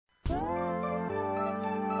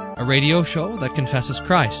a radio show that confesses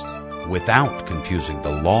Christ without confusing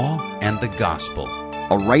the law and the gospel.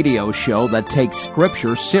 A radio show that takes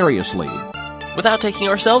Scripture seriously without taking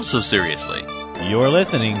ourselves so seriously. You're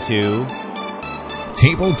listening to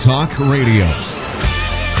Table Talk Radio.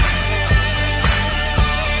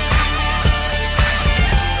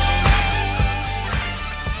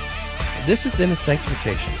 This is then a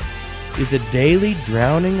sanctification, is a daily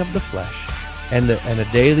drowning of the flesh and a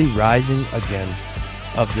daily rising again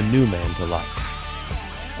of the new man to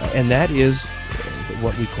life. And that is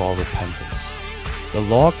what we call repentance. The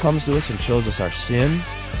law comes to us and shows us our sin,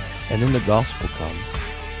 and then the gospel comes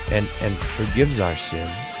and forgives our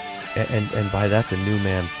sins, and by that the new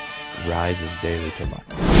man rises daily to life.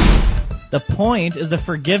 The point is the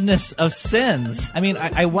forgiveness of sins. I mean,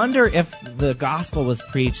 I wonder if the gospel was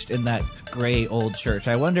preached in that gray old church.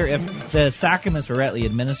 I wonder if the sacraments were rightly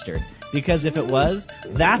administered. Because if it was,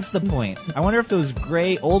 that's the point. I wonder if those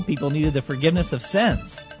gray old people needed the forgiveness of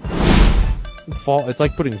sins. It's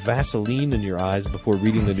like putting Vaseline in your eyes before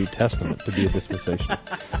reading the New Testament to be a dispensation.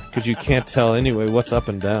 Because you can't tell anyway what's up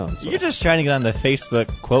and down. So. You're just trying to get on the Facebook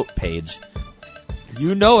quote page.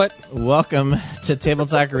 You know it. Welcome to Table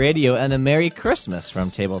Talk Radio and a Merry Christmas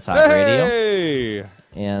from Table Talk Radio.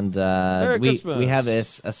 And we have a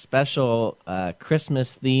special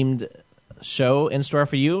Christmas-themed show in store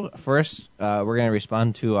for you. First, we're going to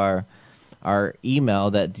respond to our email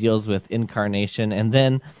that deals with incarnation, and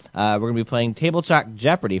then we're going to be playing Table Talk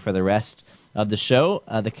Jeopardy for the rest of the show.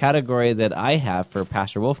 The category that I have for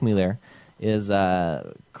Pastor Wolfmueller is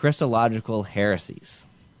Christological heresies.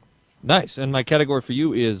 Nice. And my category for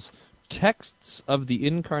you is texts of the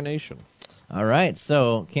incarnation. All right.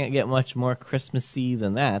 So can't get much more Christmassy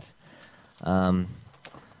than that. Other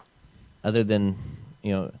than,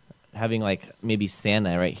 having like maybe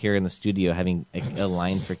Santa right here in the studio having a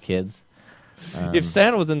line for kids. If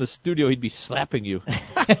Santa was in the studio, he'd be slapping you. You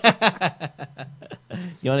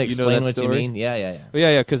want to explain what story? You mean? Yeah.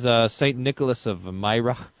 Yeah, because St. Nicholas of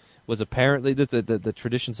Myra was apparently, the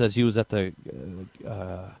tradition says he was at the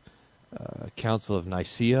Council of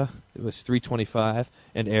Nicaea. It was 325,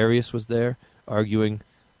 and Arius was there arguing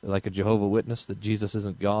like a Jehovah's Witness that Jesus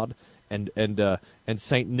isn't God. And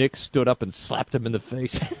Saint Nick stood up and slapped him in the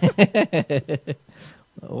face.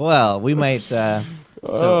 Well, we might. So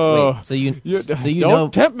don't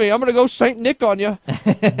tempt me. I'm going to go Saint Nick on you.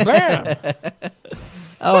 Bam.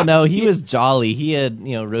 Oh no, he was jolly. He had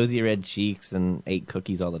rosy red cheeks and ate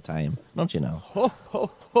cookies all the time. Don't you know? Ho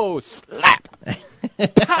ho ho! Slap.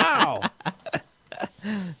 Pow.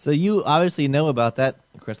 So you obviously know about that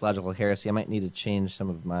Christological heresy. I might need to change some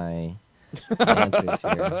of my answers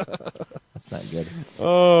here. That's not good.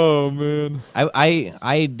 Oh man.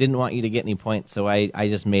 I didn't want you to get any points, so I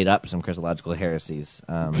just made up some Christological heresies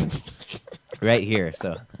right here.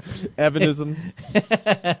 So Evanism.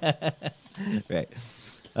 Right.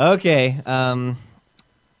 Okay.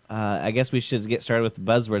 I guess we should get started with the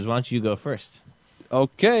buzzwords. Why don't you go first?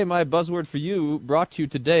 Okay, my buzzword for you, brought to you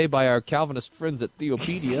today by our Calvinist friends at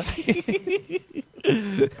Theopedia.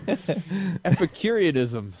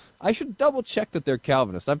 Epicureanism. I should double check that they're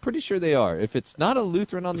Calvinists. I'm pretty sure they are. If it's not a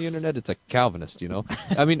Lutheran on the internet, it's a Calvinist,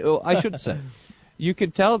 I mean, I should say. You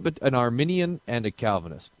can tell an Arminian and a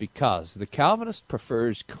Calvinist because the Calvinist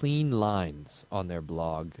prefers clean lines on their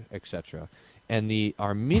blog, etc. And the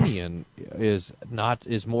Arminian is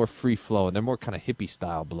more free flow, and they're more kind of hippie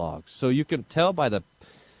style blogs. So you can tell by the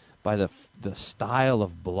style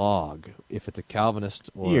of blog if it's a Calvinist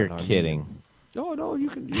or You're an Arminian. kidding. No, you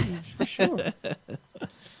can for sure.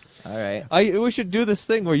 All right. We should do this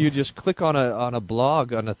thing where you just click on a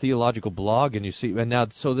blog, on a theological blog, and you see. And now,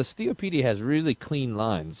 so this Theopedia has really clean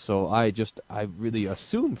lines. So I really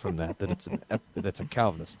assume from that it's a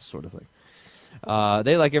Calvinist sort of thing.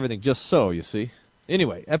 They like everything just so, you see.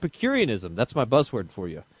 Anyway, Epicureanism. That's my buzzword for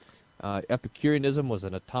you. Epicureanism was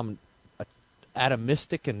an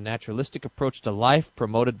atomistic and naturalistic approach to life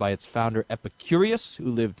promoted by its founder Epicurus,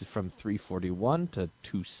 who lived from 341 to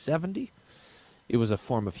 270. It was a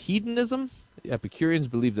form of hedonism. The Epicureans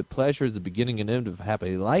believed that pleasure is the beginning and end of a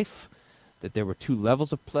happy life, that there were two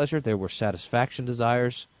levels of pleasure. There were satisfaction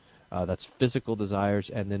desires, that's physical desires,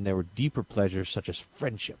 and then there were deeper pleasures such as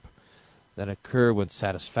friendship that occur when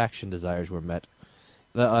satisfaction desires were met.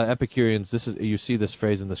 The Epicureans, you see this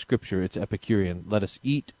phrase in the scripture, it's Epicurean. Let us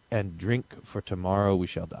eat and drink, for tomorrow we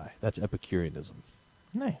shall die. That's Epicureanism.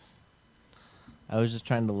 Nice. I was just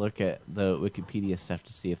trying to look at the Wikipedia stuff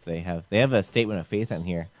to see if they have a statement of faith on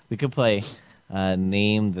here. We could play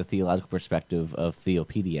Name the Theological Perspective of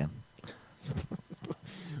Theopedia.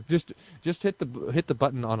 Just hit the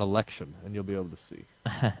button on election, and you'll be able to see.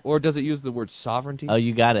 Or does it use the word sovereignty? Oh,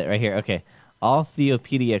 you got it right here. Okay. All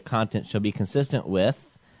Theopedia content shall be consistent with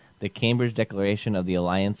the Cambridge Declaration of the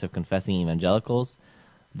Alliance of Confessing Evangelicals,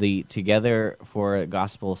 the Together for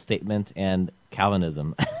Gospel Statement, and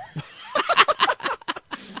Calvinism.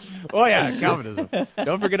 Oh, yeah, Calvinism.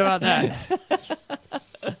 Don't forget about that.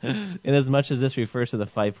 Inasmuch as this refers to the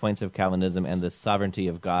 5 points of Calvinism and the sovereignty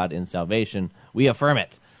of God in salvation, we affirm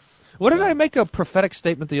it. What did I make a prophetic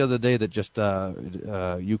statement the other day that just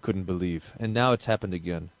you couldn't believe? And now it's happened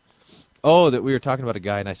again. Oh, that we were talking about a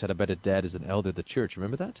guy, and I said, I bet his dad is an elder of the church.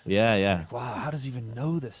 Remember that? Yeah, yeah. Like, wow, how does he even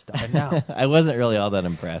know this stuff? And now I wasn't really all that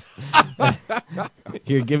impressed.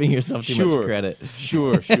 You're giving yourself too much credit.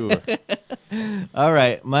 Sure. All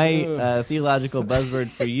right, my theological buzzword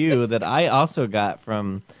for you that I also got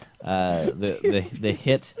from the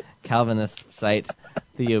hit Calvinist site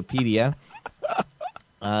Theopedia.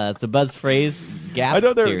 It's a buzz phrase, gap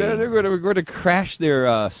theory. They're going to crash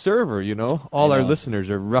their server, you know. All our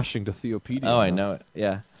listeners are rushing to Theopedia. Oh, I know it,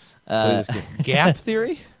 yeah. Gap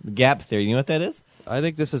theory? Gap theory. You know what that is? I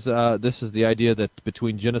think this is the idea that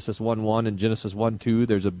between Genesis 1:1 and Genesis 1:2,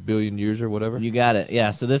 there's a billion years or whatever. You got it,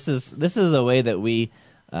 yeah. So this is a way that we,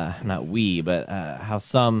 not we, but how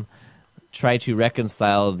some try to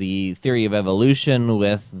reconcile the theory of evolution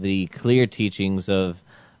with the clear teachings of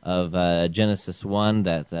Genesis 1,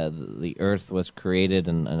 that the earth was created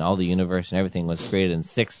and all the universe and everything was created in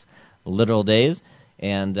 6 literal days.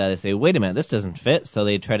 And they say, wait a minute, this doesn't fit. So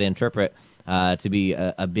they try to interpret to be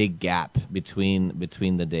a big gap between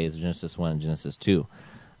the days of Genesis 1 and Genesis 2.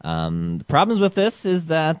 The problems with this is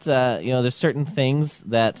that there's certain things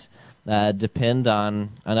that depend on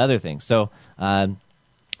other things. So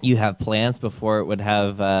you have plants before it would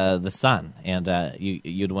have the sun, and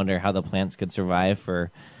you'd wonder how the plants could survive for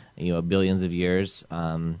billions of years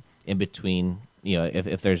in between.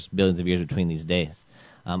 If there's billions of years between these days.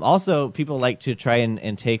 Also, people like to try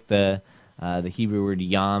and take the Hebrew word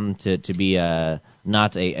yom to be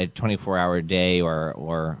not a 24-hour day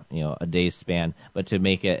or a day's span, but to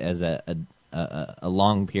make it as a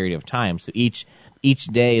long period of time. So each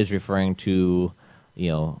day is referring to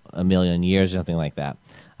a million years or something like that.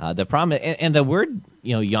 The problem, and the word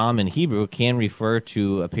yom in Hebrew can refer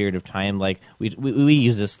to a period of time, like we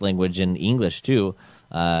use this language in English too.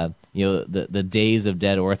 The days of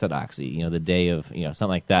dead orthodoxy, the day of something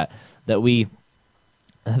like that. That we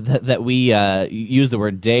use the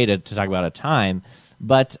word day to talk about a time,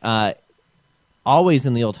 but always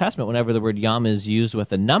in the Old Testament, whenever the word yom is used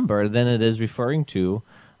with a number, then it is referring to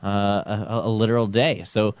a literal day.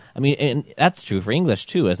 So and that's true for English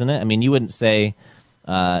too, isn't it? You wouldn't say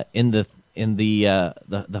in the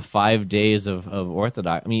 5 days of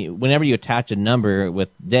Orthodox. Whenever you attach a number with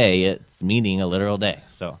day, it's meaning a literal day.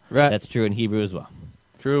 So That's true in Hebrew as well.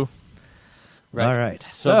 True. Right. All right.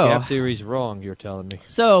 So gap theory's wrong, you're telling me.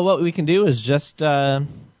 So what we can do is just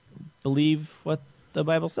believe what the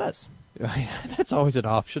Bible says. That's always an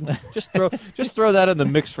option. Just throw that in the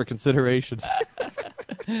mix for consideration.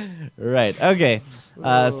 Right. Okay.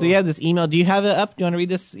 So you have this email. Do you have it up? Do you want to read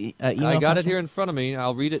this email? I got it here in front of me.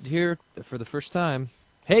 I'll read it here for the first time.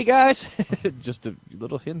 Hey, guys. Just a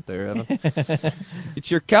little hint there, Evan.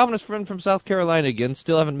 It's your Calvinist friend from South Carolina again.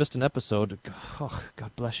 Still haven't missed an episode. Oh,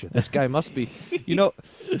 God bless you. This guy must be,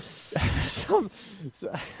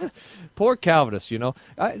 poor Calvinists,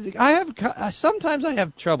 sometimes I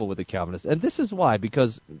have trouble with the Calvinists. And this is why,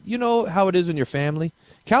 because you know how it is in your family?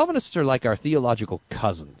 Calvinists are like our theological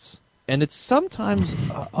cousins. And it's sometimes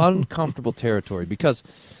uncomfortable territory because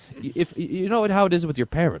if you know how it is with your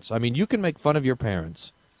parents. You can make fun of your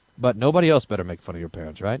parents, but nobody else better make fun of your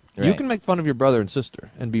parents, right? You can make fun of your brother and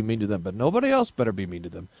sister and be mean to them, but nobody else better be mean to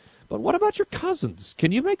them. But what about your cousins?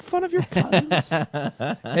 Can you make fun of your cousins?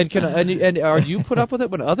 and are you put up with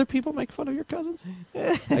it when other people make fun of your cousins?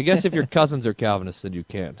 I guess if your cousins are Calvinists, then you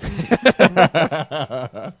can.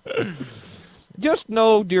 Just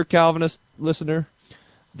know, dear Calvinist listener,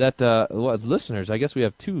 that listeners, I guess we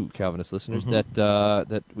have 2 Calvinist listeners,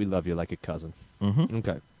 that we love you like a cousin. Mm-hmm.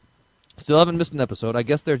 Okay. Still haven't missed an episode. I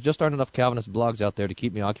guess there just aren't enough Calvinist blogs out there to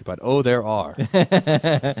keep me occupied. Oh, there are.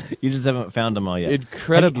 You just haven't found them all yet.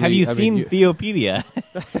 Incredibly. Have you seen Theopedia?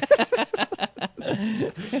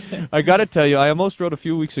 I got to tell you, I almost wrote a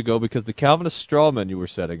few weeks ago because the Calvinist strawmen you were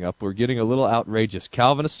setting up were getting a little outrageous.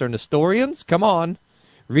 Calvinists are Nestorians? Come on.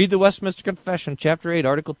 Read the Westminster Confession, Chapter 8,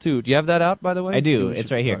 Article 2. Do you have that out, by the way? I do.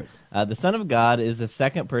 It's right here. The Son of God is the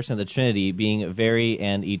second person of the Trinity, being very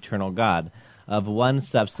and eternal God, of one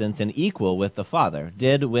substance and equal with the Father,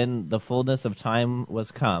 did, when the fullness of time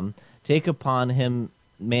was come, take upon him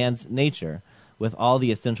man's nature, with all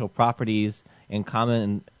the essential properties and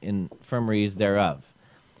common infirmaries thereof,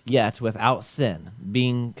 yet without sin,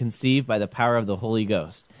 being conceived by the power of the Holy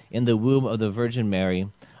Ghost, in the womb of the Virgin Mary,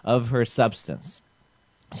 of her substance,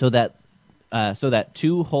 so that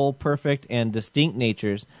two whole, perfect, and distinct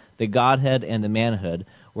natures, the Godhead and the manhood,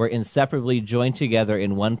 were inseparably joined together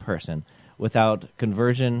in one person, without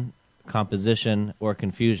conversion, composition, or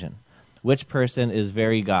confusion, which person is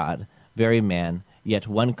very God, very man, yet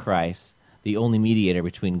one Christ, the only mediator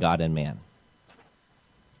between God and man.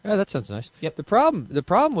 Yeah, that sounds nice. Yep. The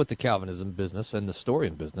problem with the Calvinism business and the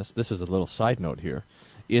Nestorian business, this is a little side note here,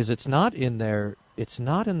 is it's not in their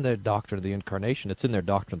doctrine of the Incarnation, it's in their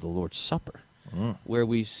doctrine of the Lord's Supper, where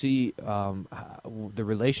we see the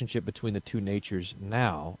relationship between the two natures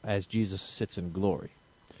now as Jesus sits in glory.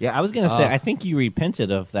 Yeah, I was going to say, I think you repented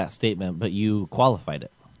of that statement, but you qualified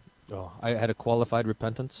it. Oh, I had a qualified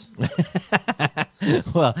repentance?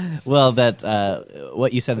 well, that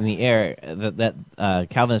what you said in the air, that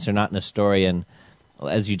Calvinists are not Nestorian,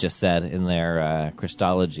 as you just said, in their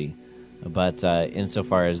Christology, but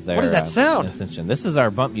insofar as their what does that sound? Ascension. This is our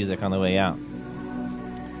bump music on the way out.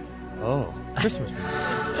 Oh, Christmas music.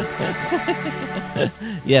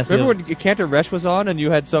 Yes. Remember when Cantor Resch was on and you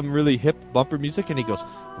had some really hip bumper music and he goes,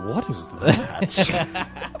 "What is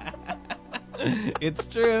that?" It's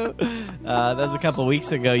true. That was a couple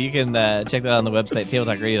weeks ago. You can check that out on the website,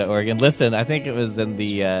 tabletalkradio.org. And listen, I think it was in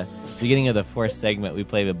the beginning of the fourth segment we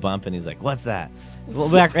played a bump, and he's like, "What's that?" We'll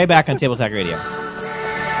be right back on Table Talk Radio.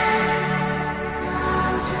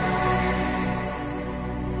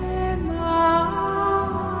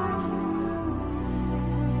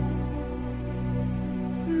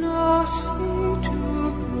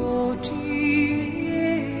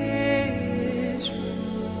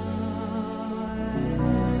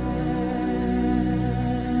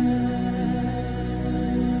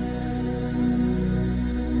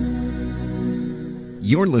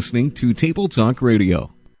 You're listening to Table Talk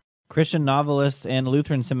Radio. Christian novelist and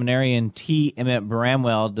Lutheran seminarian T. Emmett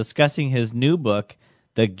Bramwell discussing his new book,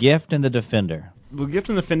 The Gift and the Defender. The Gift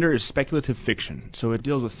and the Defender is speculative fiction, so it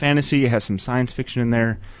deals with fantasy, it has some science fiction in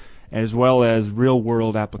there, as well as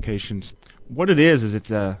real-world applications. What it is it's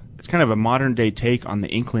kind of a modern-day take on the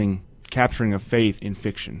Inkling capturing of faith in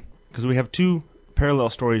fiction, because we have two parallel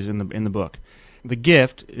stories in the book. The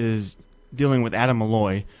Gift is dealing with Adam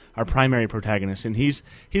Malloy, our primary protagonist, and he's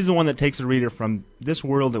the one that takes the reader from this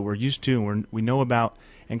world that we're used to and we know about,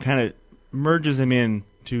 and kind of merges him in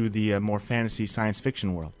to the more fantasy science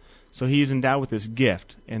fiction world. So he's endowed with this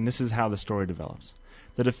gift, and this is how the story develops.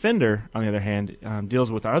 The Defender, on the other hand, deals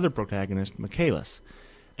with our other protagonist, Michaelis,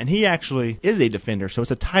 and he actually is a defender, so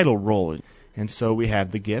it's a title role. And so we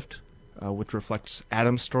have the Gift, which reflects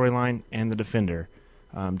Adam's storyline, and the Defender,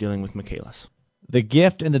 dealing with Michaelis. The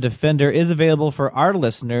Gift and the Defender is available for our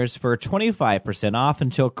listeners for 25% off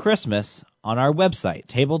until Christmas on our website,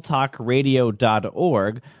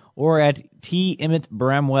 tabletalkradio.org, or at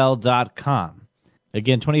temmettbramwell.com.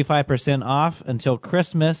 Again, 25% off until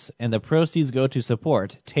Christmas, and the proceeds go to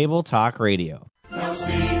support Table Talk Radio. Now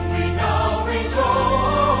sing we now rejoice with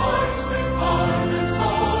heart and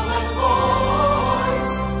soul and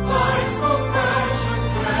voice, life's most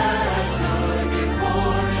precious treasure been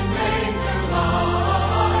born in manger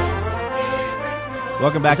lies.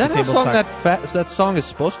 Welcome back to Table Talk. Is that how that song is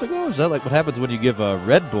supposed to go? Is that like what happens when you give a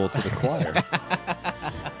Red Bull to the choir?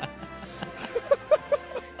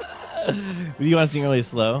 Do you want to sing really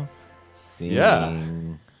slow? Sing. Yeah.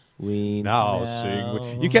 We now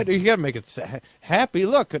sing. You gotta make it happy.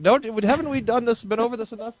 Look, haven't we done this? Been over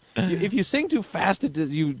this enough? If you sing too fast,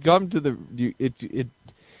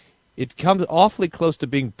 it comes awfully close to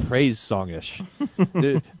being praise songish.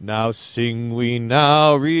 Now sing we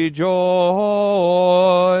now rejoice.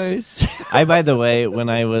 By the way, when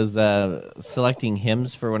I was selecting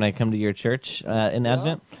hymns for when I come to your church in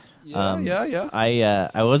Advent.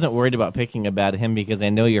 I wasn't worried about picking a bad hymn because I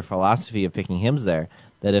know your philosophy of picking hymns there.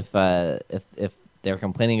 That if they're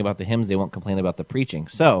complaining about the hymns, they won't complain about the preaching.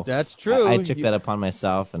 So that's true. I took that upon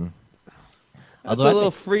myself, and that's a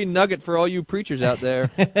little free nugget for all you preachers out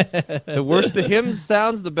there. The worse the hymn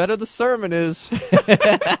sounds, the better the sermon is.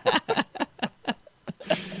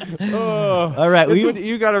 All right,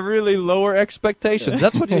 you got to really lower expectations.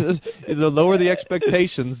 That's what the lower the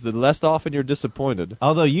expectations, the less often you're disappointed.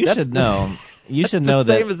 Although you should know that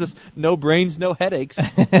same as this: no brains, no headaches.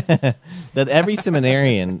 That every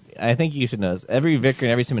seminarian, I think you should know this. Every vicar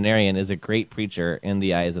and every seminarian is a great preacher in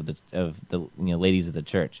the eyes of the ladies of the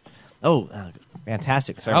church. Oh,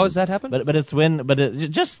 fantastic sermon. How has that happened? But it's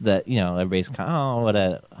just that, everybody's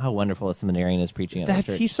how wonderful a seminarian is preaching at the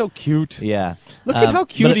church. He's so cute. Yeah. Look at how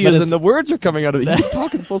cute he is, and the words are coming out of it. He's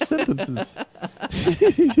talking full sentences. But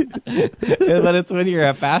it's when you're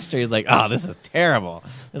a pastor, he's like, oh, this is terrible.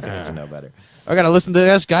 This one should know better. I got to listen to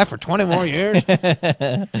this guy for 20 more years. Give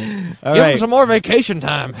him some more vacation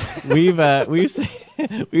time. We've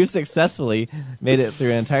successfully made it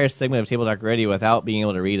through an entire segment of Table Talk Radio without being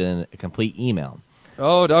able to read a complete email.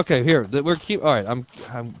 Oh, okay. Here, all right. I'm.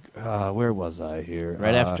 Where was I here?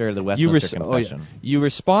 Right after the Westminster Confession. You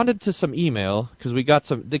responded to some email because we got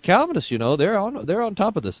the Calvinists. They're on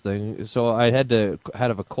top of this thing. So I had to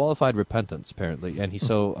have a qualified repentance apparently, and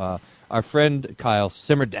our friend Kyle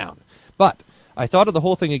simmered down, but I thought of the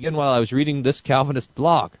whole thing again while I was reading this Calvinist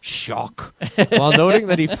blog. Shock. While noting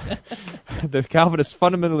that the Calvinist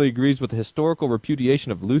fundamentally agrees with the historical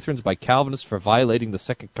repudiation of Lutherans by Calvinists for violating the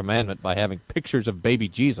second commandment by having pictures of baby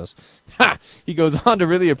Jesus. He goes on to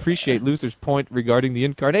really appreciate Luther's point regarding the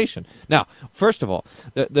incarnation. Now, first of all,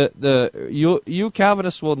 you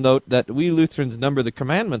Calvinists will note that we Lutherans number the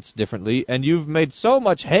commandments differently, and you've made so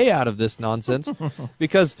much hay out of this nonsense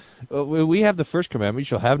because we have the first commandment, you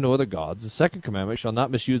shall have no other gods. The second commandment, shall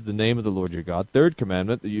not misuse the name of the Lord your God. Third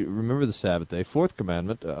commandment, you remember the Sabbath day. Fourth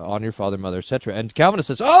commandment, honor your father, mother, etc. And Calvinist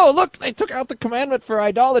says, oh, look, they took out the commandment for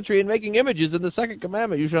idolatry and making images in the second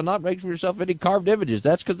commandment. You shall not make for yourself any carved images.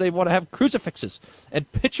 That's because they want to have crucifixes and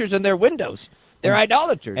pictures in their windows. They're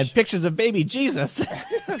idolaters. And pictures of baby Jesus.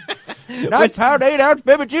 Nice pound 8-ounce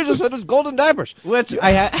baby Jesus in his golden diapers. Which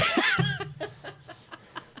I had...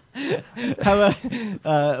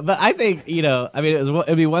 but I think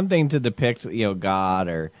it'd be one thing to depict God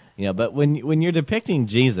or but when you're depicting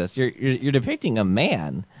Jesus, you're depicting a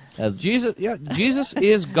man as Jesus. Yeah, Jesus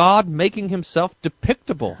is God making himself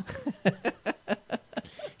depictable.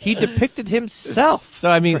 He depicted himself.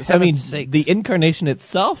 So the incarnation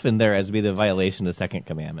itself in there as be the violation of the second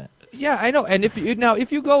commandment. Yeah, I know. And if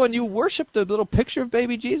you go and you worship the little picture of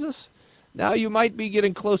baby Jesus. Now you might be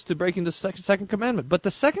getting close to breaking the second commandment, but the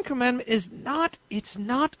second commandment it's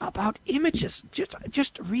not about images.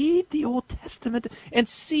 Just read the Old Testament and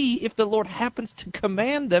see if the Lord happens to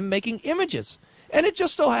command them making images. And it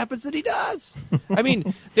just so happens that he does. I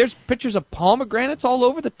mean, there's pictures of pomegranates all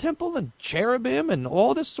over the temple and cherubim and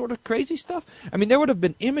all this sort of crazy stuff. I mean, there would have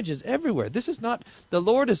been images everywhere. The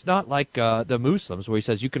Lord is not like the Muslims where he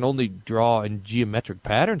says you can only draw in geometric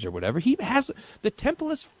patterns or whatever. The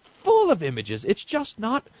temple is full of images. It's just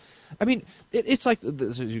not. I mean, it's like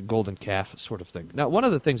the golden calf sort of thing. Now, one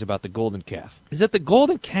of the things about the golden calf is that the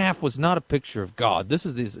golden calf was not a picture of God.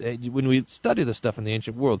 When we study this stuff in the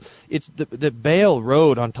ancient world, it's the Baal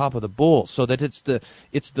rode on top of the bull, so that it's the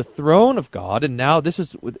throne of God, and now this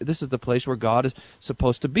is the place where God is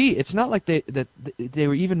supposed to be. It's not like they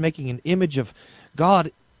were even making an image of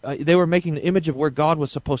God. They were making the image of where God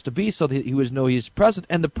was supposed to be so that he was know he is present.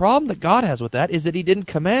 And the problem that God has with that is that he didn't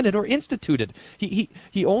command it or institute it.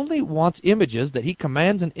 He only wants images that he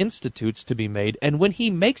commands and institutes to be made. And when he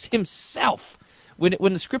makes himself, when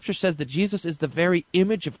the scripture says that Jesus is the very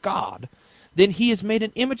image of God, then he has made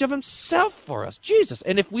an image of himself for us, Jesus.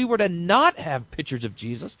 And if we were to not have pictures of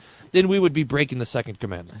Jesus, then we would be breaking the second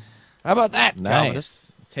commandment. How about that, nice.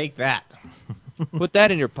 Calvinist? Take that. Put that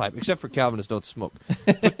in your pipe, except for Calvinists don't smoke.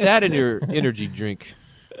 Put that in your energy drink.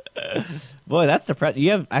 Boy, that's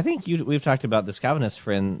I think we've talked about this Calvinist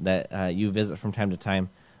friend that you visit from time to time.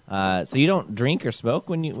 So you don't drink or smoke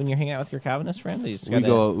when you're hanging out with your Calvinist friend? We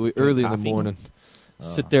go early in the morning.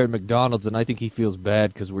 Sit there at McDonald's, and I think he feels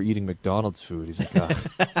bad because we're eating McDonald's food. He's like,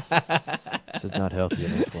 this is not healthy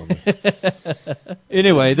enough for me.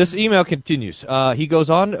 Anyway, this email continues. He goes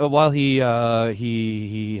on while he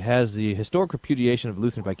has the historic repudiation of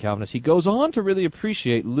Lutheran by Calvinists. He goes on to really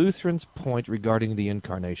appreciate Lutherans' point regarding the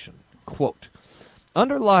incarnation. Quote,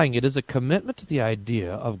 underlying it is a commitment to the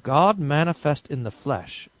idea of God manifest in the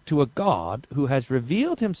flesh, to a God who has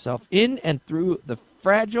revealed himself in and through the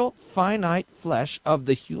fragile, finite flesh of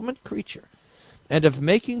the human creature, and of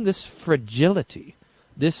making this fragility,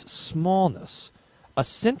 this smallness, a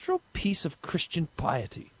central piece of Christian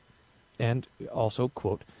piety. And also,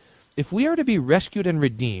 quote, if we are to be rescued and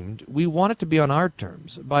redeemed, we want it to be on our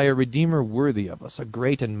terms, by a Redeemer worthy of us, a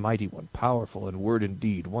great and mighty one, powerful in word and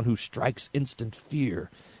deed, one who strikes instant fear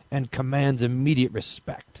and commands immediate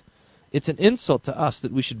respect. It's an insult to us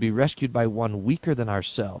that we should be rescued by one weaker than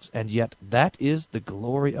ourselves, and yet that is the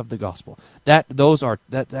glory of the gospel.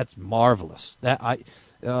 That's marvelous.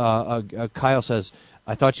 Kyle says,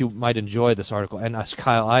 I thought you might enjoy this article, and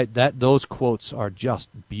Kyle, those quotes are just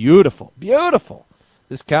beautiful, beautiful.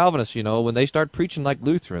 This Calvinist, when they start preaching like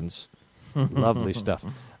Lutherans, Lovely stuff.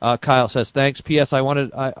 Kyle says, thanks. P.S. I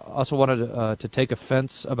also wanted to take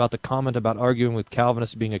offense about the comment about arguing with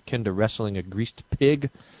Calvinists being akin to wrestling a greased pig.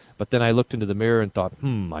 But then I looked into the mirror and thought,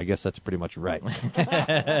 I guess that's pretty much right.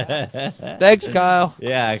 Thanks, Kyle.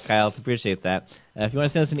 Yeah, Kyle, appreciate that. If you want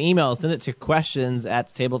to send us an email, send it to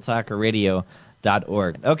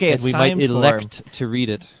questions@tabletalkradio.org. Okay, it's we time might elect to read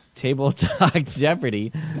it. Table Talk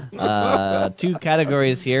Jeopardy. 2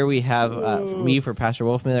 categories here. We have, me for Pastor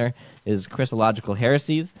Wolfmiller, is Christological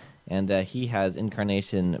heresies, and he has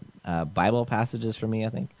incarnation Bible passages for me, I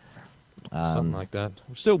think. Something like that.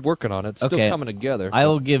 We're still working on it. It's still coming together. I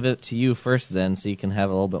will give it to you first then, so you can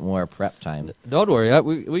have a little bit more prep time. Don't worry.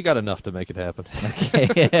 We got enough to make it happen.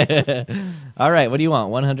 Okay. All right. What do you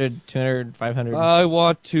want? 100, 200, 500? I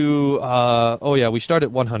want to... we start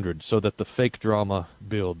at 100 so that the fake drama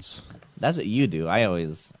builds. That's what you do. I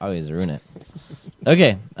always ruin it.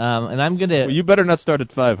 Okay. And I'm going to... Well, you better not start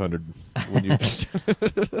at 500. When you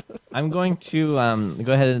I'm going to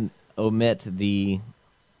go ahead and omit the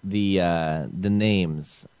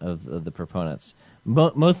names of the proponents,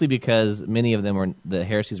 mostly because many of them the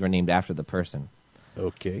heresies were named after the person.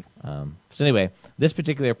 Okay. So anyway, this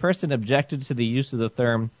particular person objected to the use of the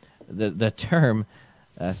term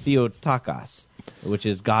Theotokos, which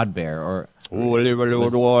is God-bearer, or to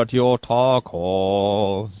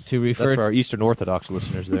refer. That's for our Eastern Orthodox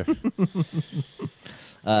listeners there.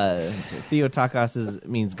 Theotokos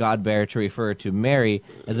means God-bearer, to refer to Mary,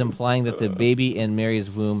 as implying that the baby in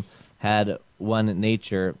Mary's womb had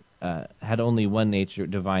only one nature,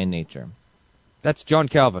 divine nature. That's John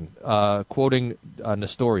Calvin quoting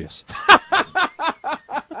Nestorius.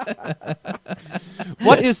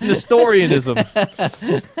 What is Nestorianism?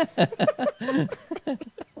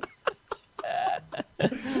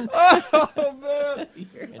 Oh, man.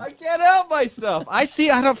 I can't help myself. I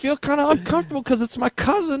don't feel kind of uncomfortable because it's my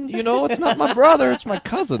cousin. It's not my brother. It's my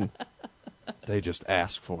cousin. They just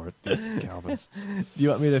ask for it, these Calvinists. Do you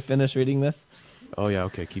want me to finish reading this? Oh, yeah.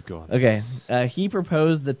 Okay, keep going. Okay. He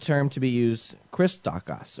proposed the term to be used,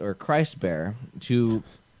 Christokos, or Christ-bearer, to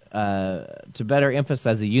better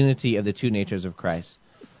emphasize the unity of the two natures of Christ.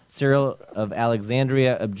 Cyril of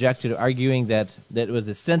Alexandria objected, arguing that it was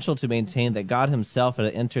essential to maintain that God himself had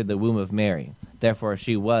entered the womb of Mary. Therefore,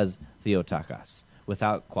 she was Theotokos,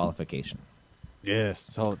 without qualification. Yes.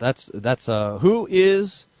 So that's who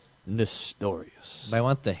is Nestorius? I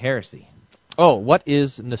want the heresy. Oh, what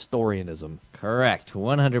is Nestorianism? Correct.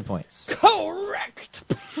 100 points. Correct.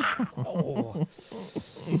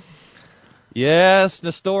 Yes,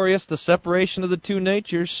 Nestorius, the separation of the two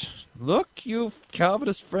natures. Look, you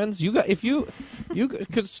Calvinist friends, if you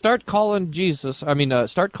could start calling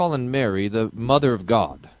start calling Mary the Mother of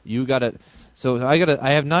God. You got it. So I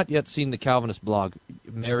have not yet seen the Calvinist blog.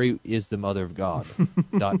 Mary is the Mother of God.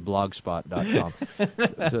 .blogspot.com.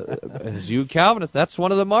 So, as you Calvinists, that's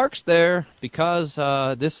one of the marks there, because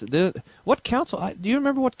what council? Do you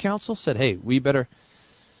remember what council said? Hey, we better.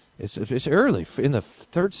 It's early in the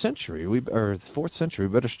 3rd century, or 4th century.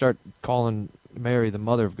 We better start calling Mary the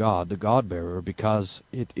Mother of God, the God-bearer, because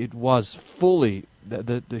it was fully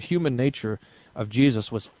the human nature of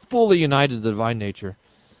Jesus was fully united to the divine nature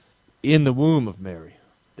in the womb of Mary.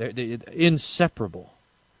 They're inseparable.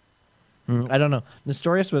 I don't know.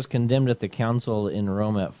 Nestorius was condemned at the council in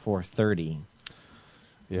Rome at 430.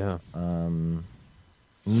 Yeah. And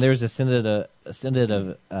there's a synod of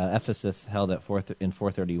Ephesus held in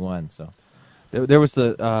 431. So there was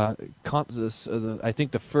I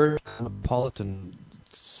think the first Neapolitan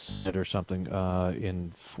synod or something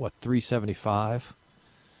in 375,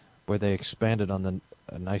 where they expanded on the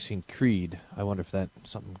Nicene Creed. I wonder if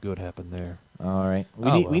something good happened there. All right,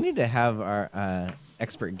 we need to have our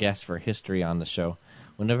expert guest for history on the show.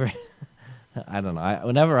 Whenever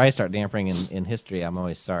whenever I start dampering in history, I'm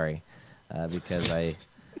always sorry because I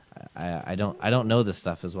don't know this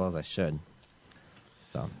stuff as well as I should.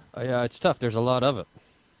 So yeah, it's tough. There's a lot of it.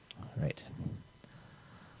 Right.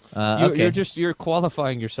 Okay. You're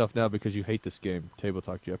qualifying yourself now because you hate this game, Table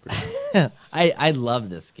Talk Jeopardy. I love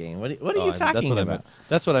this game. What are you talking about?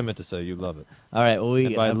 That's what I meant to say. You love it. All right. Well,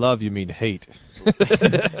 and by love you mean hate.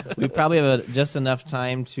 We probably have just enough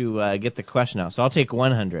time to get the question out. So I'll take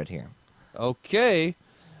 100 here. Okay.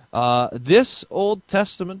 This Old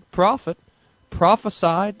Testament prophet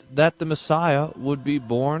prophesied that the Messiah would be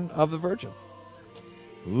born of the Virgin.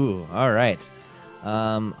 Ooh, all right.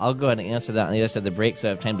 I'll go ahead and answer that on the other side of the break so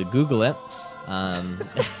I have time to Google it.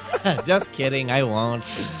 Just kidding, I won't.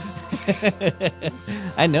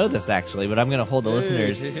 I know this, actually, but I'm going to hold the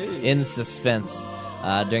listeners in suspense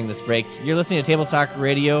during this break. You're listening to Table Talk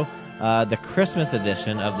Radio, the Christmas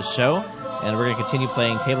edition of the show. And we're going to continue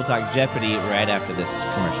playing Table Talk Jeopardy right after this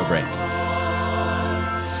commercial break.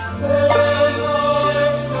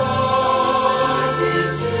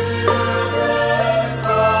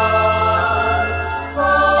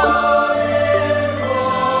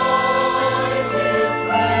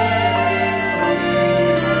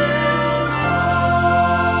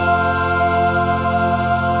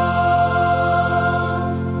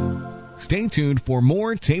 Stay tuned for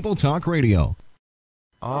more Table Talk Radio.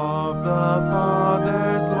 Of the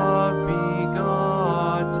Father's love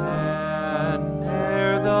begotten,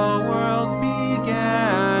 ere the worlds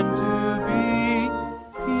began to be,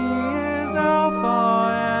 He is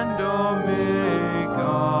Alpha and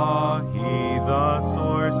Omega, He the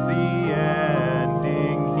source, the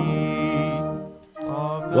ending,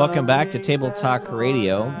 He. Welcome back to Table Talk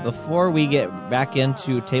Radio. Before we get back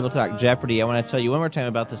into Table Talk Jeopardy, I want to tell you one more time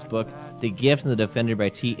about this book, The Gift and the Defender by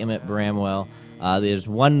T. Emmett Bramwell. There's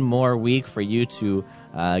one more week for you to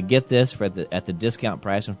get this at the discount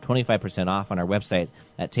price of 25% off on our website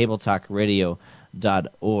at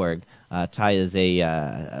tabletalkradio.org. Ty is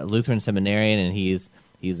a Lutheran seminarian, and he's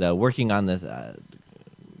working on this,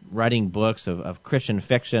 writing books of Christian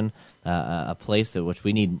fiction, a place which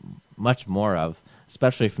we need much more of,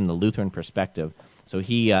 especially from the Lutheran perspective. So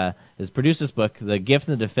he has produced this book, The Gift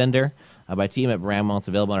and the Defender, by T. Emmett Bramwell. It's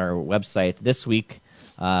available on our website this week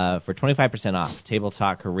for 25% off,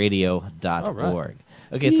 tabletalkradio.org. Right.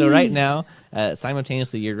 Okay, so right now,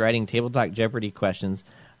 simultaneously, you're writing Table Talk Jeopardy questions,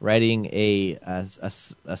 writing a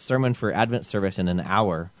sermon for Advent service in an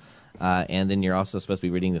hour, and then you're also supposed to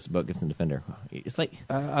be reading this book, Gift and Defender. It's like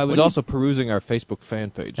I was also perusing our Facebook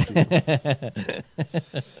fan page, too.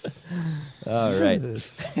 All right. All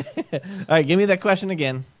right, give me that question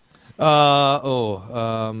again.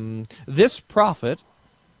 This prophet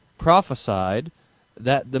prophesied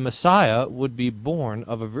that the Messiah would be born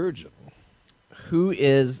of a virgin. Who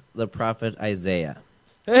is the prophet Isaiah?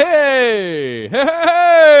 Hey! That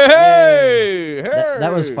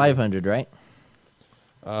was 500, right?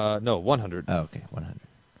 No, 100. Oh, okay, 100.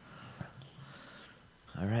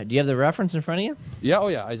 All right. Do you have the reference in front of you? Yeah,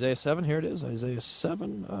 Isaiah 7, here it is. Isaiah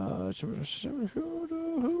 7.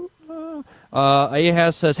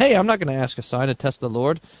 Ahaz says, hey, I'm not going to ask a sign to test the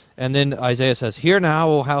Lord. And then Isaiah says, hear now,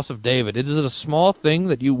 O house of David, is it a small thing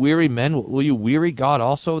that you weary men? Will you weary God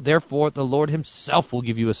also? Therefore the Lord himself will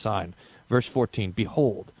give you a sign. Verse 14,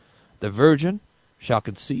 behold, the virgin shall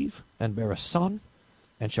conceive and bear a son,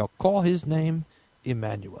 and shall call his name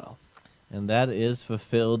Emmanuel. And that is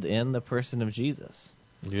fulfilled in the person of Jesus.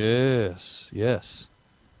 Yes. That's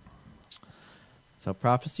how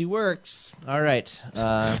prophecy works. All right.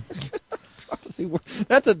 Prophecy works.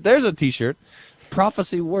 There's a T-shirt.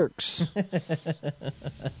 Prophecy works.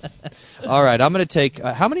 All right, I'm going to take...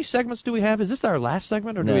 how many segments do we have? Is this our last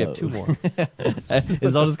segment, or do we have two more? Is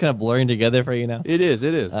it all just kind of blurring together for you now? It is.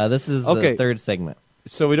 This is the third segment.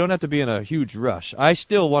 So we don't have to be in a huge rush. I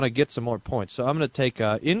still want to get some more points, so I'm going to take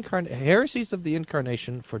Heresies of the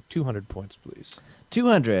Incarnation for 200 points, please.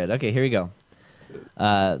 200. Okay, here we go.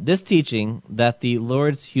 This teaching that the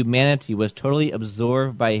Lord's humanity was totally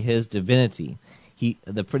absorbed by his divinity,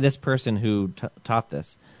 this person who taught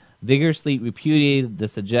this, vigorously repudiated the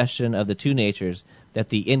suggestion of the two natures that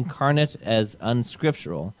the incarnate as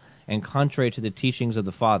unscriptural and contrary to the teachings of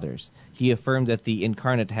the fathers. He affirmed that the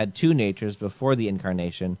incarnate had two natures before the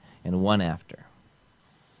incarnation and one after.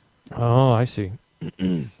 Oh, I see.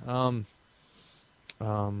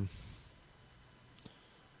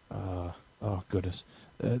 Oh goodness.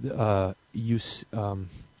 What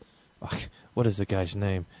is the guy's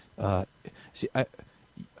name?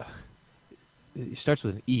 It starts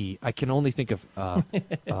with an E. I can only think of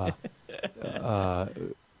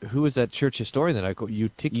who is that church historian that I quote?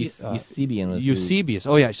 Eusebian. Eusebius.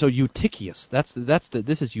 Oh yeah. So Eutychius.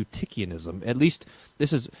 This is Eutychianism. At least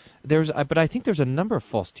but I think there's a number of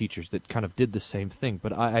false teachers that kind of did the same thing.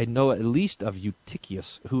 But I know at least of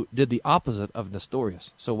Eutychius, who did the opposite of Nestorius.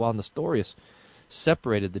 So while Nestorius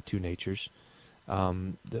separated the two natures,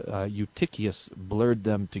 Eutychius blurred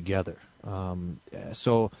them together.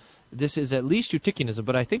 So this is at least Eutychianism,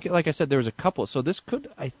 but I think, like I said, there's a couple. So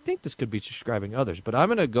I think this could be describing others. But I'm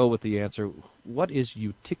going to go with the answer. What is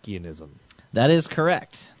Eutychianism? That is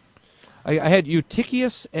correct. I had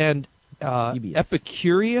Eutychius and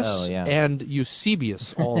Epicurus yeah. and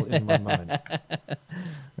Eusebius all in my mind.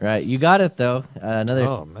 Right, you got it though. Another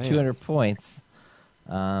 200 points.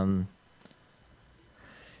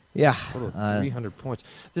 Yeah. 300 points.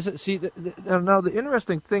 Now the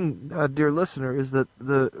interesting thing, dear listener, is that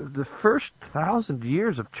the first 1,000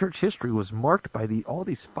 years of church history was marked by all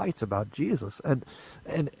these fights about Jesus, and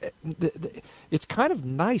it's kind of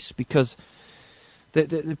nice because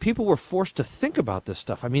the people were forced to think about this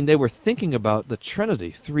stuff. I mean, they were thinking about the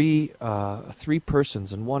Trinity, three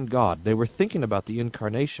persons and one God. They were thinking about the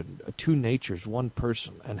incarnation, two natures, one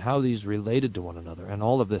person, and how these related to one another, and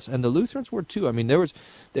all of this. And the Lutherans were too. I mean,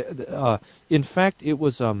 in fact, it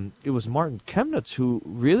was Martin Chemnitz who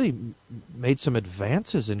really made some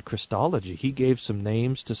advances in Christology. He gave some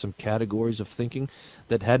names to some categories of thinking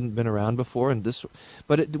that hadn't been around before,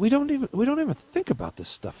 we don't even think about this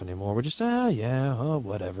stuff anymore. We're just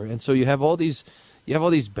whatever. And so you have all these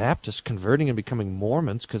Baptists converting and becoming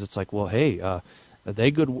Mormons because it's like, well, hey,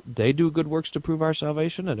 they do good works to prove our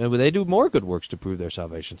salvation, and they do more good works to prove their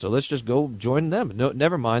salvation. So let's just go join them. No,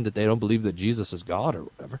 never mind that they don't believe that Jesus is God or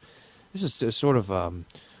whatever. This is sort of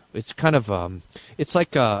it's kind of it's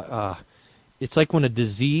like when a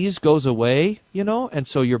disease goes away, and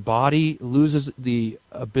so your body loses the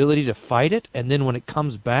ability to fight it, and then when it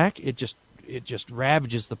comes back, it just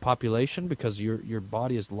ravages the population because your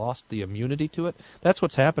body has lost the immunity to it. That's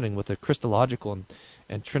what's happening with the Christological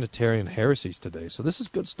and Trinitarian heresies today. So this is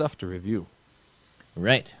good stuff to review.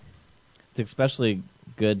 Right. It's especially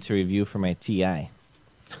good to review for my TI.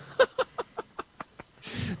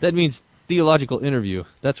 That means theological interview.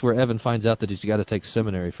 That's where Evan finds out that he's got to take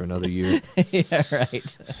seminary for another year. Yeah,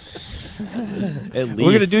 right. At least we're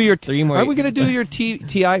going to do your 3 more. Are we going to do your TI?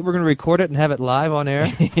 We're going to record it and have it live on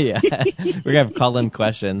air. Yeah, we're going to have call-in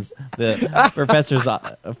questions. The professor's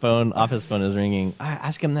office phone is ringing.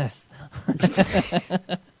 Ask him this.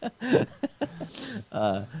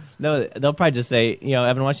 No, they'll probably just say,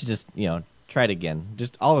 Evan, why don't you just, try it again?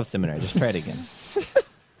 Just all of seminary, just try it again.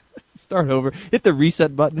 Start over. Hit the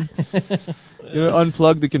reset button.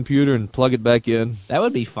 Unplug the computer and plug it back in. That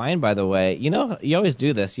would be fine, by the way. You always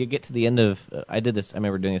do this. You get to the end of... I did this. I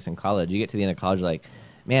remember doing this in college. You get to the end of college like,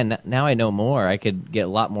 man, now I know more. I could get a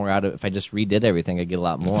lot more out of... If I just redid everything, I'd get a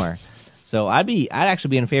lot more. So I'd actually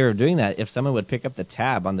be in favor of doing that if someone would pick up the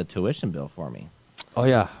tab on the tuition bill for me. Oh,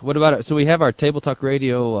 yeah. What about it? So we have our Table Talk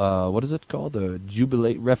Radio, what is it called? The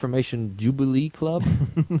Reformation Jubilee Club?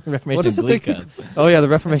 Reformation Glee Club. Oh, yeah, the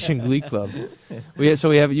Reformation Glee Club.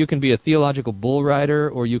 You can be a theological bull rider,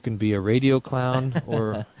 or you can be a radio clown,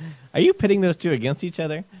 or... Are you pitting those two against each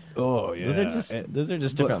other? Oh, yeah. Those are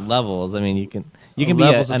just different levels. I mean, you can be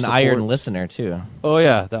an iron listener, too. Oh,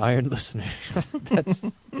 yeah, the iron listener. That's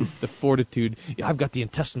the fortitude. Yeah, I've got the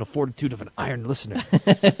intestinal fortitude of an iron listener.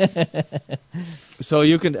 So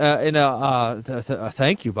you can,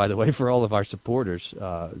 thank you, by the way, for all of our supporters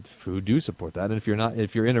who do support that. And if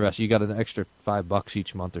you're interested, you got an extra $5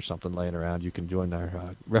 each month or something laying around, you can join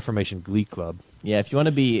our Reformation Glee Club. Yeah, if you want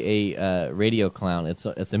to be a radio clown, it's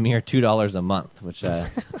a mere $2 a month, which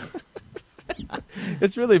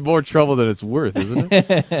it's really more trouble than it's worth, isn't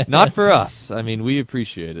it? Not for us. I mean, we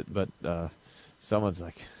appreciate it, but someone's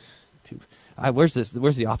like, where's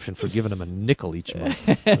the option for giving them a nickel each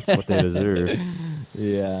month? That's what they deserve.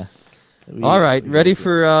 Yeah. All right, ready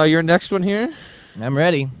for your next one here? I'm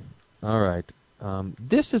ready. All right.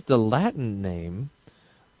 This is the Latin name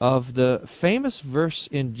of the famous verse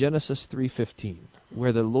in Genesis 3:15,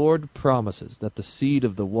 where the Lord promises that the seed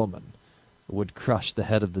of the woman would crush the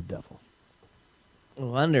head of the devil.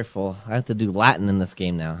 Wonderful. I have to do Latin in this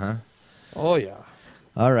game now, huh? Oh, yeah.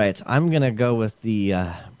 All right. I'm going to go with the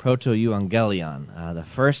Proto-Evangelion, the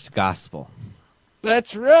first gospel.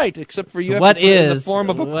 That's right, except for you have to put it in the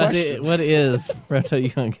form of a question. What is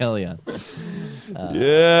Proto-Evangelion?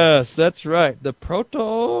 Yes, that's right. The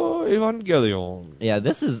Proto-Evangelion. Yeah,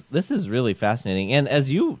 this is really fascinating. And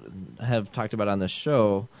as you have talked about on the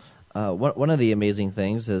show, one of the amazing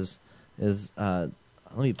things is let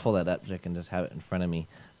me pull that up so I can just have it in front of me.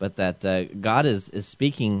 But that God is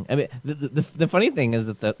speaking. I mean, the funny thing is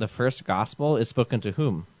that the first gospel is spoken to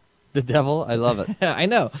whom? The devil. I love it. I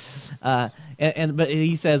know. But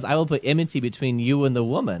he says, "I will put enmity between you and the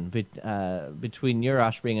woman, between your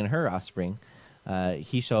offspring and her offspring.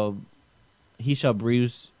 He shall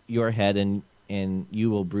bruise your head, and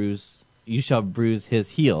you shall bruise his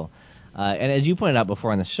heel." And as you pointed out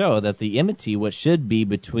before on the show, that the enmity, what should be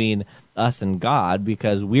between us and God,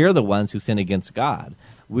 because we're the ones who sin against God.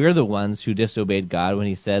 We're the ones who disobeyed God when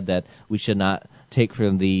he said that we should not take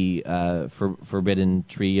from the forbidden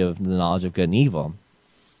tree of the knowledge of good and evil.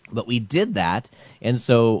 But we did that, and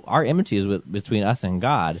so our enmity is between us and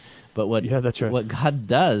God. But what God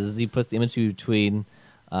does is he puts the enmity between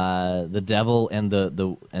the devil and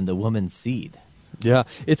the woman's seed. Yeah,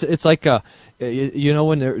 it's like you know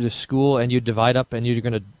when there's school and you divide up and you're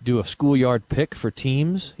going to do a schoolyard pick for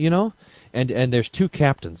teams, you know, and there's two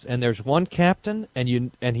captains and there's one captain and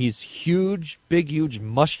he's big, huge,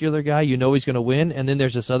 muscular guy. You know he's going to win, and then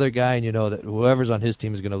there's this other guy, and you know that whoever's on his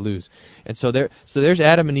team is going to lose. And so there's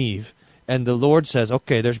Adam and Eve, and the Lord says,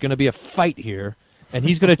 okay, there's going to be a fight here. And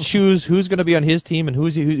he's going to choose who's going to be on his team and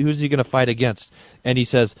who's he going to fight against. And he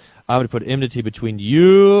says, I'm going to put enmity between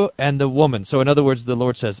you and the woman. So in other words, the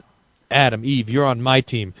Lord says, Adam, Eve, you're on my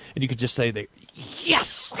team. And you could just say,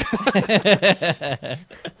 yes!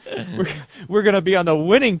 we're going to be on the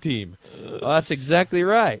winning team. Oh, that's exactly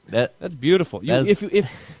right. That's beautiful.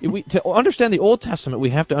 To understand the Old Testament,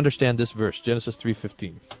 we have to understand this verse, Genesis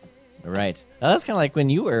 3:15. Right. Well, that's kind of like when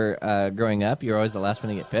you were growing up. You were always the last one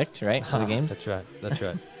to get picked, right, for the games? That's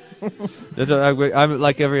right. I'm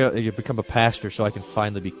like you become a pastor, so I can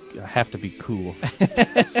finally have to be cool.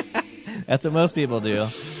 That's what most people do.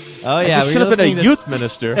 Oh yeah, we should have been a youth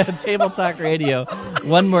minister. Table Talk Radio.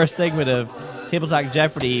 One more segment of Table Talk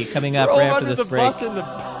Jeopardy coming up right after this break.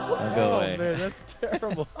 Don't go away. Man, that's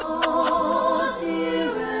terrible. Oh,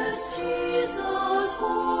 dearest Jesus,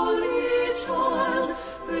 holy child,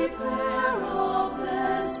 prepare a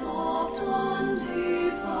bed soft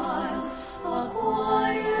undefiled, a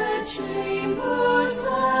quiet chamber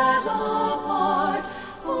set apart,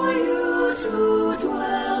 for you to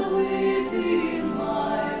dwell within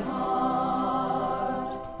my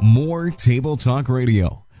heart. More Table Talk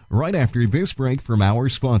Radio, right after this break from our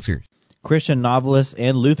sponsors. Christian novelist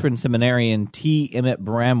and Lutheran seminarian T. Emmett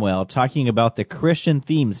Bramwell talking about the Christian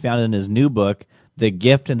themes found in his new book, The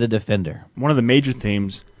Gift and the Defender. One of the major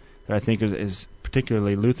themes that I think is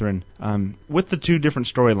particularly Lutheran, with the two different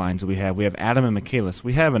storylines that we have Adam and Michaelis.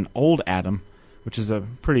 We have an old Adam, which is a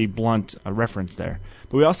pretty blunt reference there.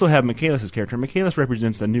 But we also have Michaelis' character. Michaelis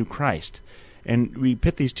represents the new Christ. And we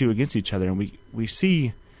pit these two against each other, and we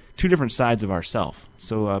see two different sides of ourselves.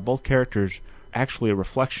 So both characters are actually a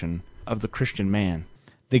reflection of the Christian man.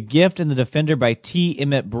 The Gift and the Defender by T.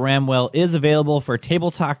 Emmett Bramwell is available for Table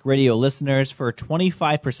Talk Radio listeners for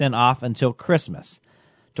 25% off until Christmas.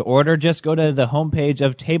 To order, just go to the homepage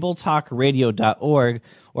of tabletalkradio.org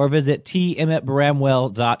or visit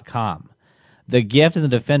temmettbramwell.com. The Gift and the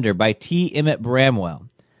Defender by T. Emmett Bramwell.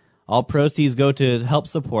 All proceeds go to help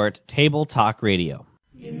support Table Talk Radio.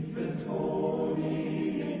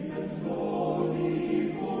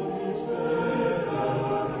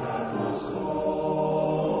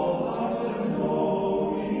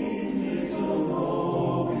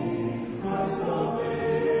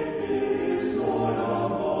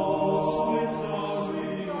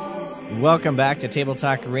 Welcome back to Table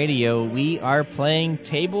Talk Radio. We are playing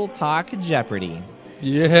Table Talk Jeopardy.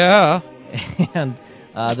 Yeah. And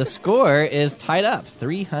the score is tied up,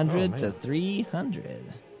 300 to 300.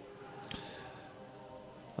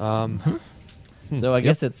 So I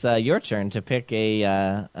guess it's your turn to pick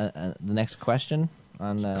the next question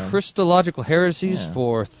on Christological heresies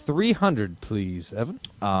for 300, please, Evan.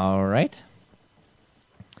 All right.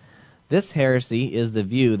 This heresy is the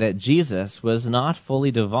view that Jesus was not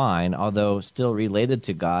fully divine, although still related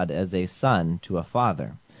to God as a son to a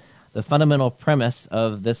father. The fundamental premise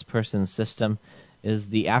of this person's system is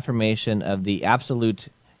the affirmation of the absolute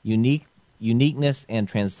uniqueness and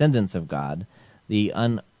transcendence of God, the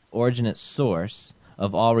unoriginate source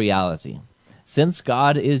of all reality. Since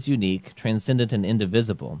God is unique, transcendent, and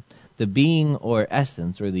indivisible, the being or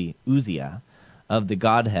essence, or the ousia, of the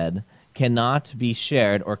Godhead cannot be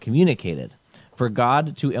shared or communicated. For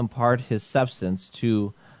God to impart his substance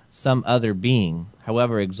to some other being,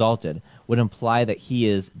 however exalted, would imply that he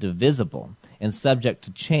is divisible and subject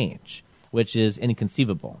to change, which is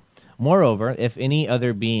inconceivable. Moreover, if any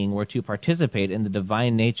other being were to participate in the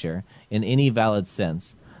divine nature in any valid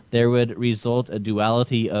sense, there would result a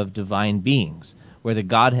duality of divine beings, where the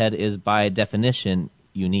Godhead is by definition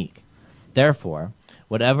unique. Therefore,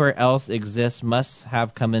 whatever else exists must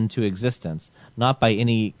have come into existence, not by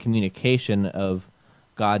any communication of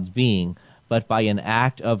God's being, but by an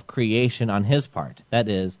act of creation on his part. That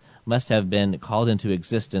is, must have been called into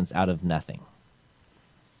existence out of nothing.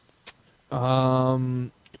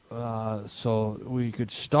 So we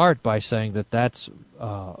could start by saying that that's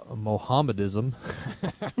Mohammedism.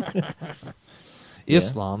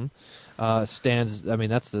 Islam stands. I mean,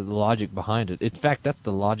 that's the logic behind it. In fact, that's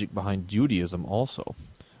the logic behind Judaism also.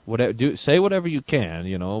 Say whatever you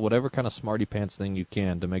can, whatever kind of smarty pants thing you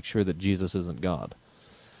can to make sure that Jesus isn't God.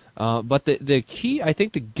 But the key, I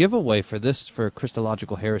think, the giveaway for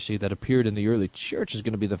Christological heresy that appeared in the early church is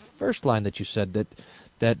going to be the first line that you said,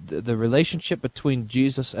 that the relationship between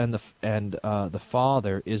Jesus and the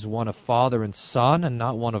Father is one of Father and Son, and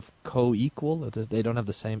not one of co-equal. They don't have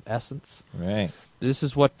the same essence. Right. This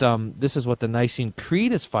is what the Nicene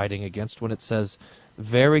Creed is fighting against when it says,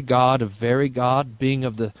 "Very God of very God, being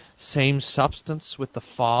of the same substance with the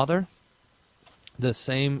Father." The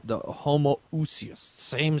homoousios,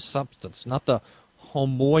 same substance, not the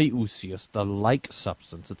homoiousios, the like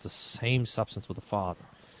substance. It's the same substance with the Father.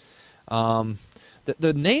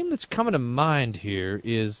 The name that's coming to mind here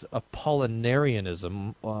is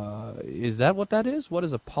Apollinarianism. Is that what that is? What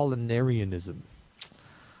is Apollinarianism?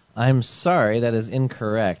 I'm sorry, that is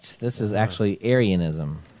incorrect. This is actually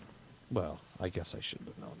Arianism. Well, I guess I should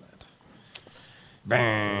have known that.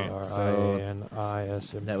 R-I-N-I-S-M.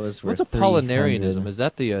 That was What's Apollinarianism? Is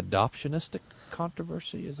that the adoptionistic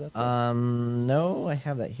controversy? Is that? No, I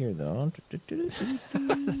have that here though.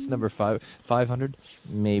 That's number 500.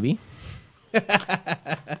 Maybe.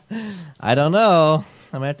 I don't know.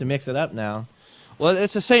 I'm gonna have to mix it up now. Well,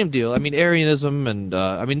 it's the same deal. I mean, Arianism, and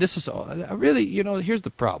this is really, here's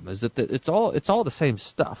the problem: is that it's all the same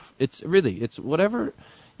stuff. It's whatever.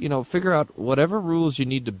 Figure out whatever rules you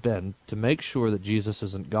need to bend to make sure that Jesus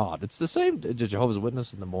isn't God. It's the same to Jehovah's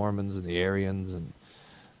Witnesses and the Mormons and the Arians, and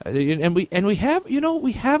we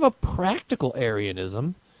have a practical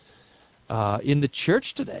Arianism in the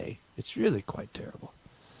church today. It's really quite terrible,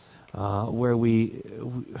 where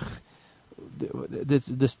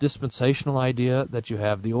this dispensational idea that you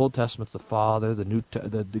have the Old Testament's the Father,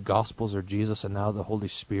 the Gospels are Jesus, and now the Holy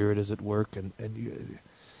Spirit is at work,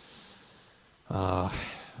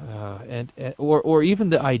 or even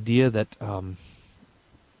the idea that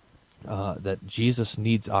that Jesus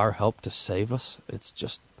needs our help to save us. It's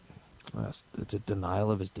just it's a denial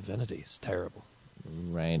of his divinity. It's terrible.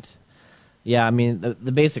 Right. Yeah. I mean,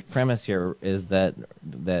 the basic premise here is that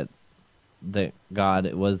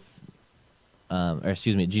God was,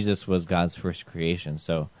 Jesus was God's first creation.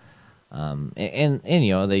 So, and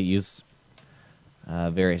they use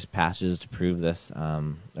various passages to prove this,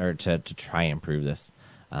 or to try and prove this.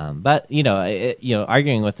 But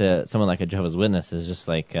arguing with someone like a Jehovah's Witness is just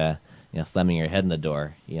like slamming your head in the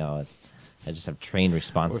door. I just have trained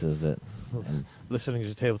responses listening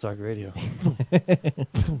to Table Talk Radio.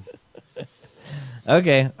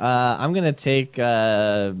 Okay, I'm gonna take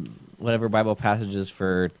whatever Bible passages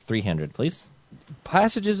for 300, please.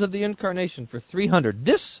 Passages of the Incarnation for 300.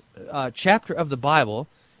 This chapter of the Bible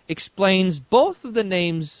explains both of the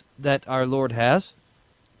names that our Lord has,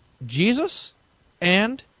 Jesus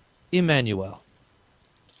and Emmanuel.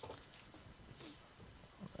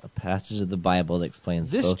 A passage of the Bible that explains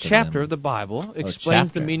this both chapter of of the Bible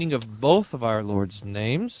explains the meaning of both of our Lord's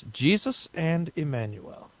names, Jesus and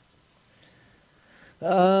Emmanuel. I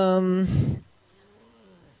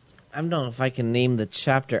don't know if I can name the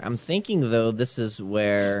chapter. I'm thinking, though, this is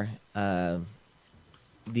where the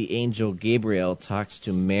angel Gabriel talks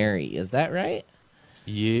to Mary. Is that right?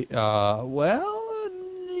 Yeah.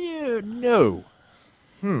 No.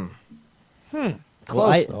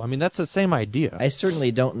 Close, though. I mean, that's the same idea. I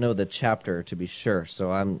certainly don't know the chapter, to be sure, so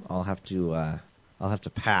I'll have to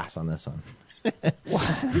pass on this one.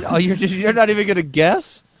 Oh, you're not even going to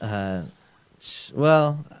guess? It's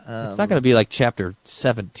not going to be like chapter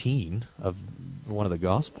 17 of one of the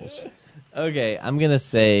Gospels. Okay, I'm going to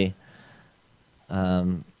say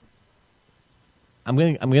I'm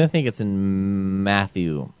going to think it's in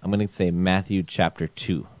Matthew. I'm going to say Matthew chapter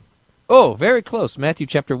 2. Oh, very close. Matthew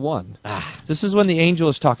chapter 1. This is when the angel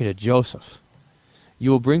is talking to Joseph.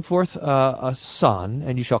 You will bring forth a son,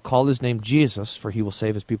 and you shall call his name Jesus, for he will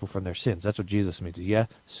save his people from their sins. That's what Jesus means.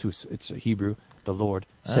 Jesus. It's Hebrew. The Lord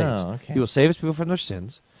saves. Oh, okay. He will save his people from their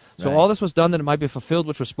sins. So Right. all this was done that it might be fulfilled,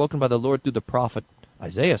 which was spoken by the Lord through the prophet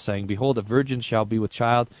Isaiah, saying, Behold, a virgin shall be with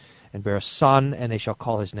child, and bear a son, and they shall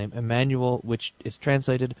call his name Emmanuel, which is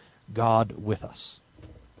translated, God with us.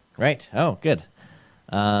 Right. Oh, good.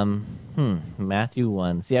 Matthew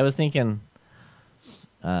 1. See, I was thinking,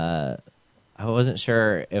 I wasn't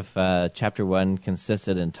sure if chapter 1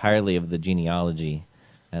 consisted entirely of the genealogy.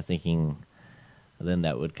 I was thinking then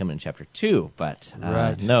that would come in chapter 2, but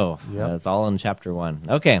Right. no, Yep. it's all in chapter 1.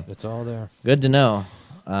 Okay. It's all there. Good to know.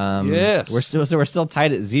 Yes. We're still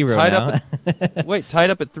tied at 0 Tied now.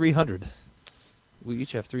 Tied up at 300. We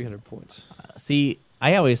each have 300 points. See,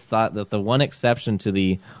 I always thought that the one exception to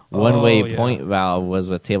the one-way point valve was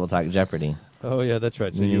with Table Talk Jeopardy. Oh, yeah, that's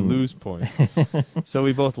right. So you lose points. So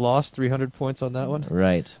we both lost 300 points on that one?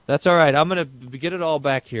 Right. That's all right. I'm going to get it all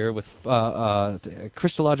back here with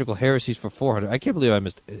Christological heresies for 400. I can't believe I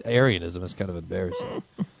missed Arianism. It's kind of embarrassing.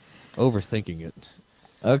 Overthinking it.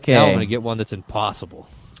 Okay. Now I'm going to get one that's impossible.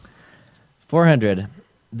 400.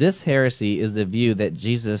 This heresy is the view that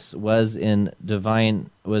Jesus was in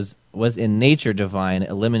nature divine,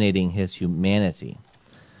 eliminating his humanity.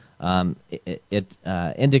 It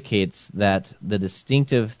indicates that the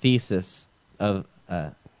distinctive thesis of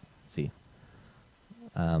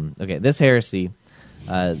this heresy.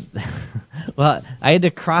 Well, I had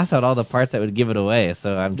to cross out all the parts that would give it away,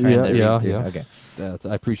 so I'm trying to read through. Okay, I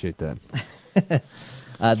appreciate that.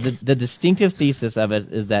 The distinctive thesis of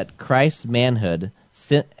it is that Christ's manhood,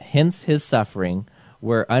 hence his suffering,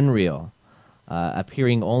 were unreal,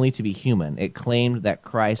 appearing only to be human. It claimed that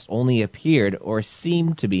Christ only appeared or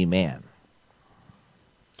seemed to be man.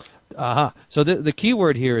 So the key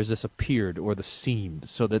word here is this appeared or the seemed,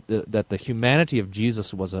 so that the humanity of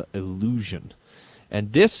Jesus was an illusion. And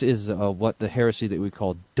this is what the heresy that we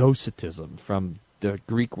call Docetism, from the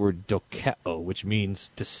Greek word dokeo, which means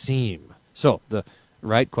to seem. So the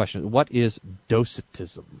right question, what is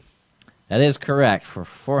Docetism? That is correct for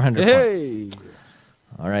 400 points.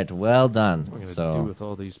 All right, well done. What are we going to do with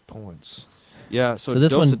all these points? Yeah, so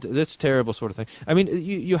this this terrible sort of thing. I mean,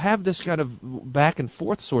 you have this kind of back and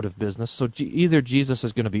forth sort of business. So either Jesus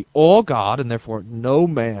is going to be all God and therefore no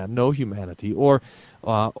man, no humanity, or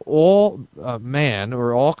all man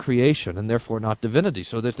or all creation and therefore not divinity.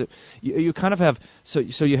 So that you kind of have so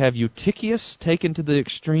you have Eutychius taken to the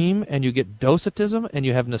extreme and you get Docetism, and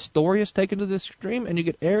you have Nestorius taken to the extreme and you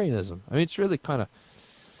get Arianism. I mean, it's really kind of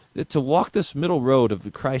to walk this middle road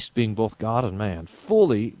of Christ being both God and man,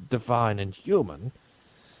 fully divine and human.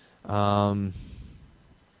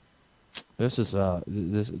 This is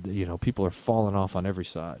people are falling off on every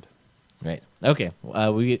side. Right. Okay.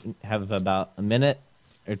 We have about a minute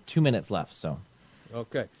or 2 minutes left. So.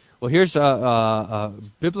 Okay. Well, here's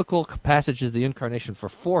biblical passages of the Incarnation for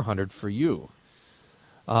 400 for you.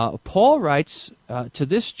 Paul writes to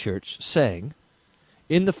this church, saying,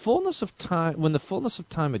 "In the fullness of time, when the fullness of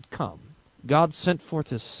time had come, God sent forth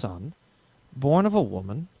his Son, born of a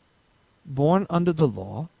woman, born under the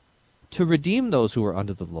law, to redeem those who were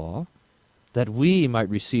under the law, that we might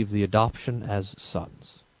receive the adoption as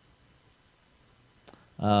sons."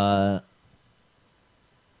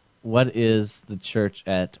 What is the church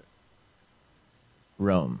at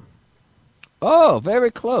Rome? Oh,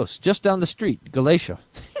 very close. Just down the street, Galatia.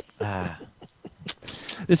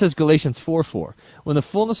 This is Galatians 4:4. When the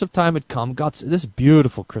fullness of time had come, this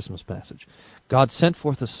beautiful Christmas passage. God sent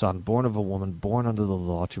forth a Son, born of a woman, born under the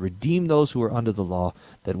law, to redeem those who were under the law,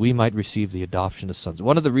 that we might receive the adoption as sons.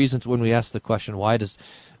 One of the reasons when we ask the question, why does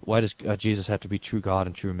Jesus have to be true God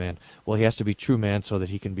and true man? Well, he has to be true man so that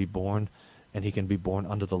he can be born, and he can be born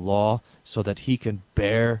under the law, so that he can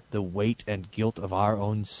bear the weight and guilt of our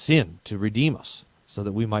own sin to redeem us, so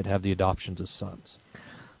that we might have the adoptions as sons.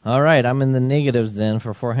 All right, I'm in the negatives then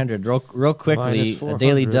for 400. Real quickly, a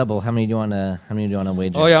daily double. How many do you want to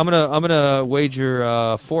wager? Oh yeah, I'm gonna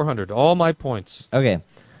wager 400. All my points. Okay.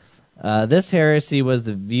 This heresy was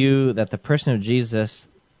the view that the person of Jesus,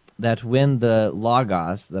 that when the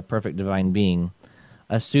Logos, the perfect divine being,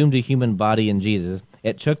 assumed a human body in Jesus,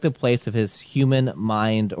 it took the place of his human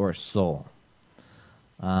mind or soul.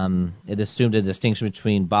 It assumed a distinction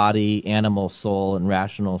between body, animal soul, and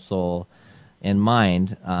rational soul, and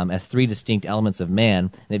mind as three distinct elements of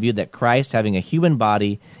man. They viewed that Christ having a human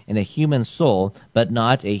body and a human soul, but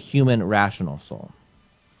not a human rational soul.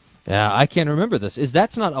 Yeah, I can't remember this.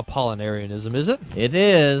 That's not Apollinarianism, is it? It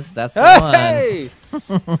is. That's the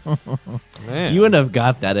one. Man. You wouldn't have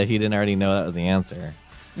got that if you didn't already know that was the answer.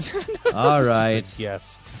 All right.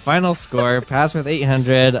 Yes. Final score. Pass with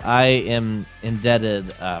 800. I am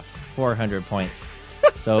indebted 400 points.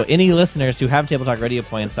 So any listeners who have Table Talk Radio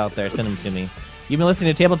points out there, send them to me. You've been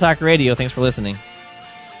listening to Table Talk Radio. Thanks for listening.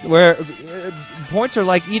 Where points are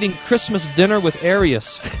like eating Christmas dinner with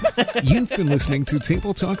Arius. You've been listening to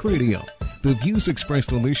Table Talk Radio. The views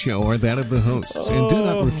expressed on this show are that of the hosts and do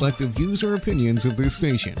not reflect the views or opinions of this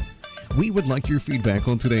station. We would like your feedback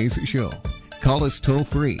on today's show. Call us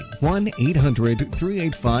toll-free,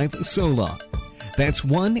 1-800-385-SOLA. That's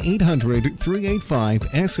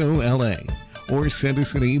 1-800-385-SOLA. Or send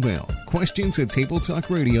us an email,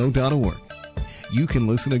 questions@tabletalkradio.org. You can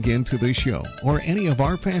listen again to this show or any of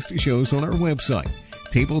our past shows on our website,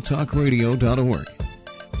 tabletalkradio.org.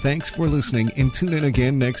 Thanks for listening, and tune in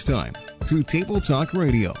again next time to Table Talk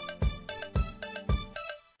Radio.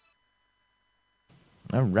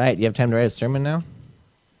 All right, you have time to write a sermon now?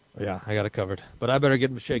 Yeah, I got it covered. But I better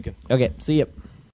get shaken. Okay, see you.